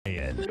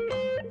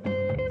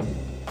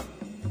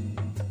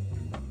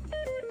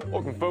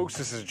Welcome, folks.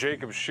 This is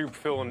Jacob Shoup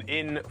filling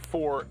in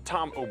for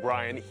Tom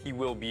O'Brien. He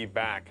will be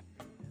back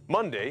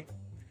Monday.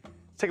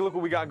 Let's take a look at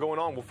what we got going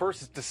on. Well,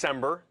 first, it's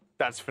December.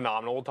 That's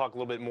phenomenal. We'll talk a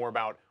little bit more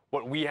about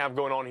what we have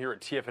going on here at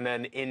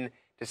TFNN in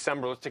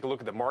December. Let's take a look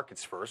at the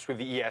markets first. We have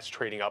the ES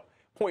trading up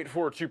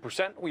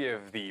 0.42%. We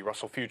have the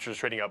Russell Futures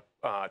trading up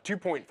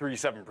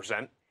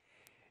 2.37%.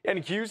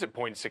 NQs at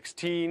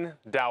 0.16.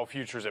 Dow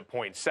Futures at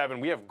 0.7.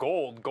 We have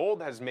gold.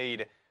 Gold has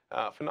made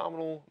a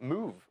phenomenal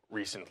move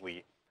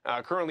recently.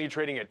 Currently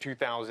trading at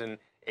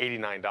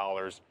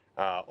 $2,089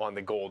 on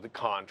the gold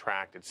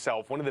contract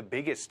itself. One of the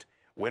biggest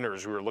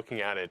winners, we were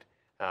looking at it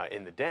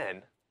in the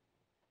den.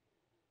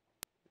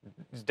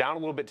 It's down a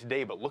little bit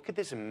today, but look at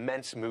this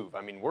immense move.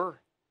 I mean,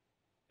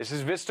 this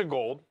is Vista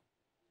Gold.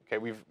 Okay,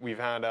 we've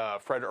had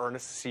Fred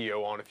Ernest, the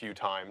CEO, on a few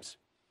times.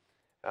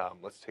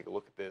 Let's take a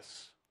look at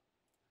this,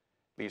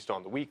 at least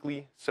on the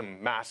weekly.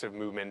 Some massive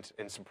movement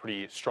and some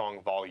pretty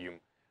strong volume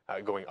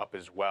going up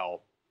as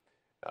well.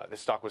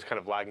 This stock was kind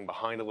of lagging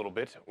behind a little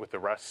bit with the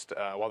rest,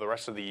 while the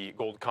rest of the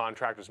gold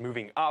contract was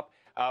moving up,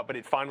 but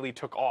it finally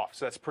took off.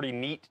 So that's pretty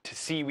neat to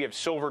see. We have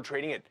silver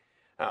trading at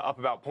up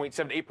about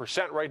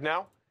 0.78% right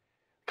now.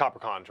 Copper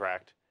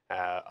contract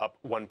up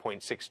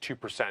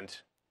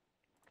 1.62%.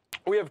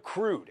 We have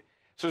crude.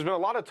 So there's been a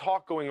lot of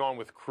talk going on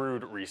with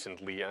crude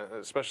recently,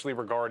 especially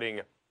regarding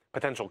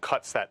potential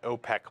cuts that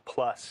OPEC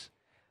Plus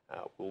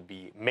will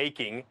be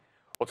making.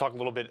 We'll talk a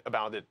little bit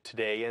about it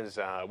today, as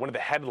one of the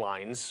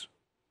headlines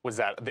was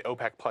that the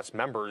OPEC Plus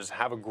members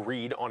have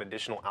agreed on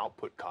additional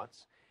output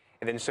cuts.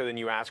 And then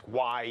you ask,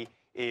 why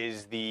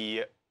is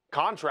the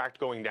contract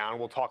going down?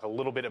 We'll talk a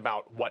little bit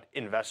about what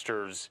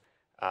investors,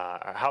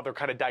 how they're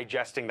kind of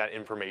digesting that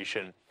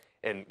information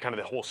and kind of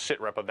the whole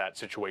sit rep of that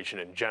situation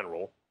in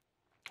general.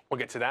 We'll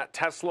get to that.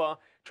 Tesla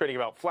trading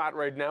about flat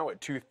right now at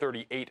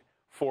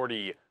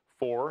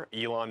 238.44.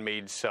 Elon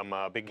made some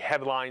big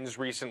headlines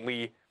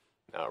recently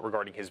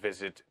regarding his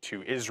visit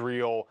to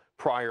Israel,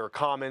 prior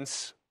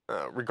comments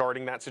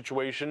regarding that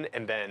situation,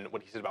 and then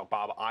what he said about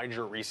Bob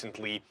Iger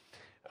recently.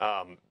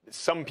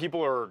 Some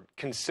people are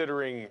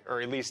considering,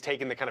 or at least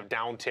taking the kind of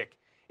downtick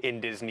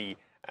in Disney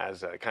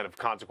as kind of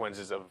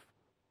consequences of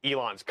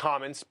Elon's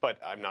comments, but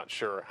I'm not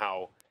sure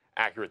how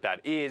accurate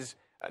that is.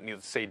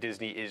 Needless to say,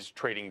 Disney is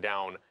trading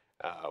down.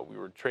 We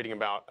were trading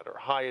about at our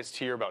highest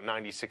here, about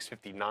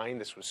 96.59.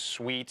 This was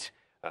sweet,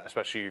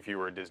 especially if you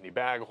were a Disney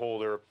bag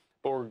holder.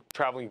 But we're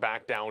traveling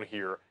back down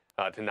here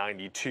to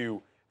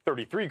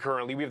 92.33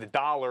 currently. We have the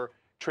dollar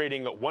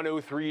trading at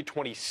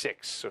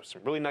 103.26. So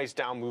some really nice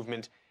down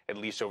movement, at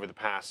least over the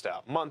past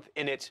month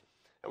in it.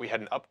 We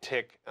had an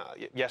uptick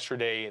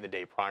yesterday and the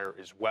day prior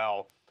as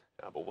well.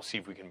 But we'll see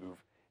if we can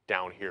move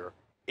down here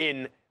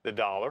in the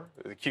dollar.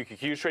 The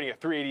QQQ is trading at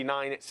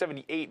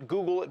 389.78.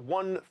 Google at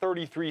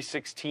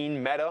 133.16.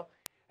 Meta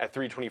at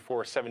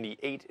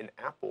 324.78. And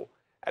Apple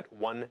at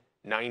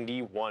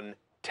 191.10.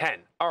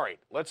 All right,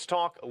 let's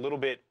talk a little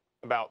bit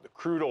about the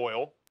crude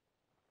oil.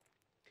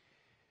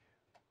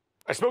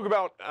 I spoke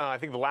about, I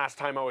think the last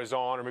time I was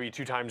on, or maybe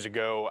 2 times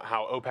ago,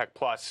 how OPEC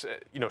Plus,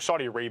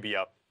 Saudi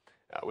Arabia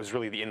was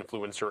really the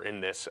influencer in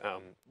this.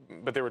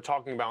 But they were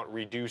talking about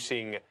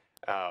reducing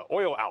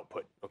oil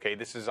output. Okay,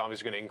 this is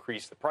obviously going to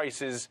increase the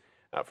prices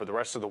for the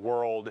rest of the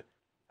world.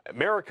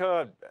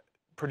 America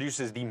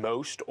produces the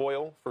most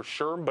oil for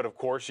sure, but of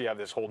course you have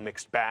this whole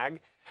mixed bag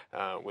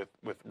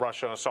with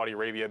Russia, Saudi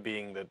Arabia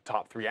being the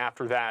top 3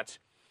 after that,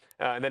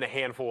 and then a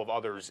handful of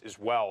others as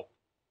well.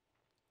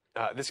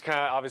 This kind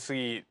of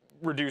obviously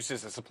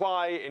reduces the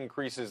supply,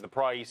 increases the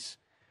price,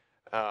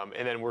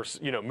 and then we're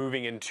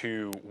moving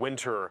into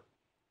winter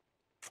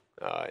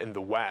in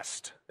the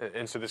West,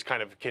 and so this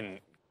kind of can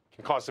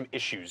cause some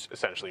issues,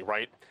 essentially,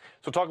 right?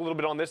 So talk a little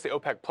bit on this. The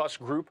OPEC Plus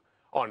group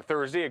on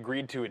Thursday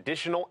agreed to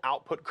additional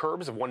output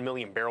curbs of 1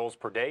 million barrels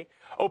per day.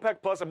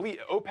 OPEC Plus, I believe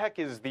OPEC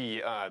is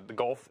the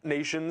Gulf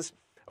nations.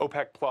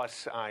 OPEC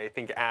Plus, I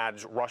think,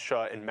 adds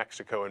Russia and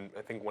Mexico, and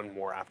I think one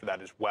more after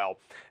that as well.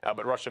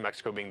 But Russia and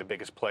Mexico being the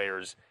biggest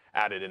players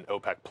added in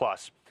OPEC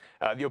Plus.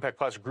 The OPEC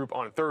Plus group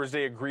on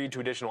Thursday agreed to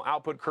additional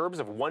output curbs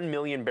of 1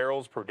 million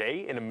barrels per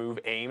day in a move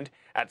aimed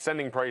at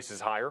sending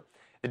prices higher.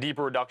 The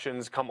deeper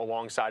reductions come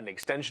alongside an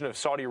extension of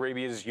Saudi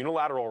Arabia's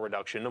unilateral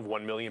reduction of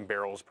 1 million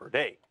barrels per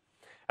day.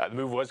 The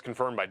move was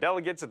confirmed by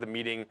delegates at the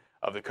meeting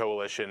of the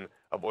coalition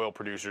of oil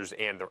producers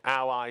and their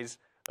allies.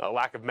 A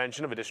lack of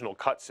mention of additional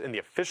cuts in the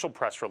official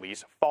press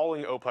release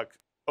following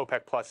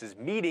OPEC Plus's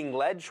meeting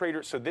led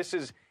traders. So this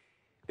is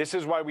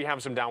why we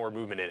have some downward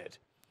movement in it.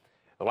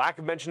 The lack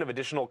of mention of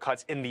additional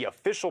cuts in the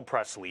official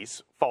press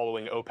release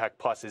following OPEC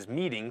Plus's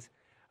meetings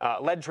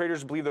led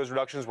traders to believe those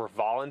reductions were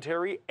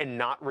voluntary and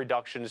not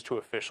reductions to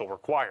official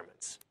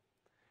requirements.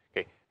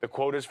 Okay, the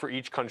quotas for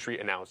each country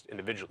announced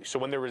individually. So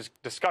when there was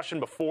discussion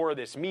before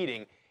this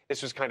meeting,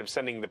 this was kind of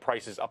sending the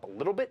prices up a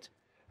little bit.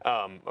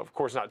 Of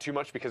course, not too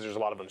much because there's a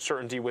lot of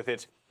uncertainty with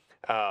it.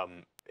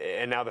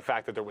 And now the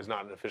fact that there was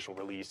not an official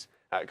release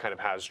kind of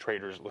has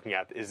traders looking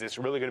at, is this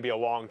really going to be a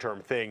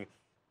long-term thing?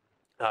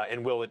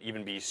 And will it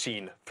even be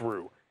seen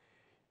through?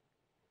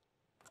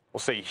 We'll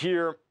see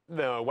here,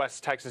 the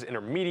West Texas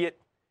Intermediate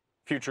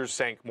Futures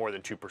sank more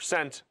than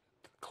 2%,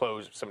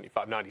 close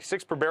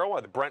 75.96 per barrel.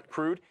 The Brent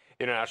crude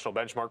international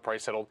benchmark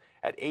price settled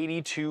at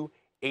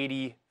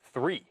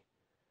 82.83.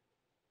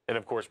 And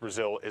of course,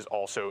 Brazil is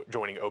also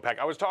joining OPEC.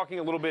 I was talking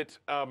a little bit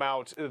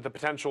about the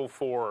potential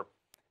for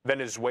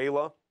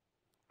Venezuela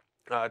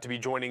to be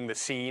joining the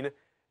scene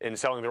in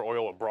selling their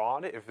oil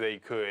abroad if they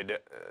could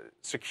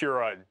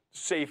secure a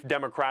safe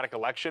democratic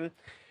election.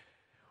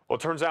 Well,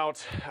 it turns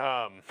out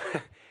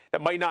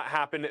that might not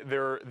happen.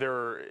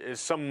 There is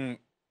some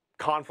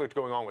conflict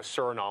going on with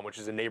Suriname, which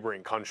is a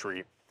neighboring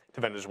country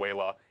to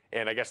Venezuela.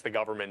 And I guess the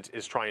government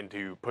is trying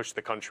to push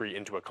the country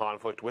into a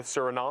conflict with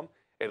Suriname.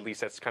 At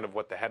least that's kind of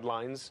what the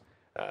headlines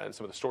and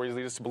some of the stories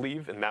lead us to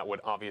believe. And that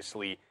would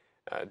obviously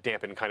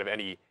dampen kind of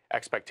any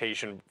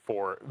expectation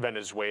for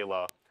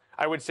Venezuela.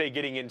 I would say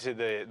getting into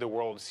the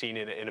world scene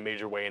in a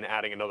major way and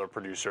adding another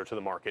producer to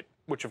the market,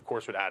 which of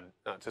course would add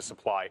to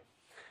supply.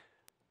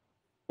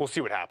 We'll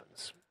see what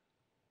happens.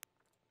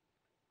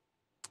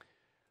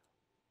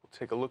 We'll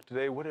take a look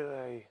today. What did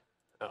I...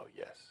 Oh,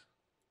 yes.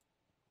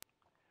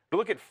 We'll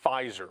look at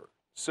Pfizer.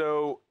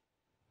 So,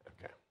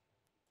 okay.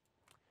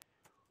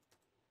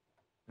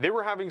 They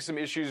were having some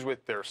issues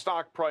with their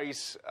stock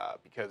price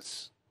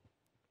because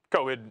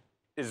COVID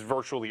is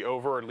virtually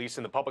over, at least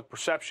in the public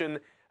perception.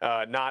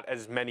 Not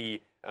as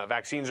many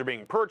vaccines are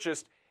being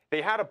purchased.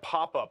 They had a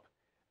pop-up,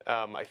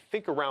 I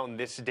think around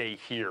this day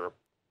here,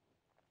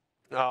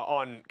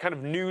 on kind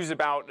of news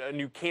about a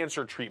new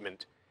cancer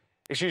treatment.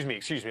 Excuse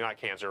me, not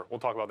cancer. We'll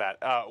talk about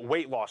that.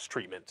 Weight loss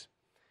treatment.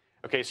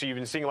 Okay, so you've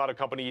been seeing a lot of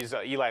companies,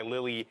 Eli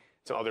Lilly,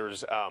 some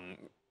others,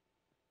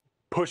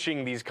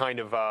 pushing these kind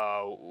of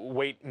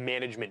weight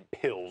management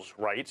pills,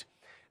 right?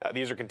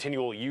 These are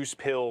continual use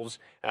pills.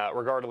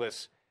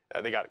 Regardless,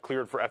 they got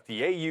cleared for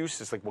FDA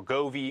use. It's like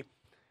Wegovy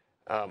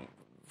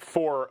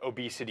for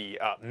obesity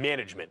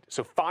management.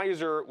 So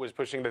Pfizer was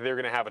pushing that they're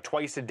going to have a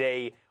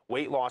twice-a-day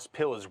weight loss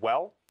pill as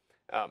well.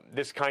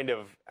 This kind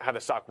of had the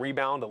stock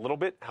rebound a little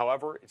bit.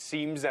 However, it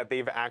seems that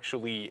they've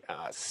actually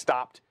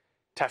stopped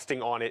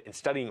testing on it and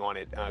studying on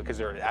it because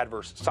there are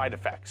adverse side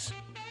effects.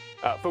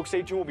 Folks,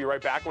 stay tuned. We'll be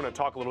right back. I want to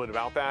talk a little bit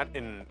about that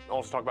and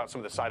also talk about some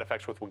of the side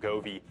effects with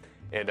Wegovy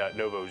and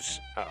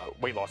Novo's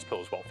weight loss pill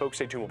as well. Folks,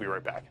 stay tuned. We'll be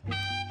right back.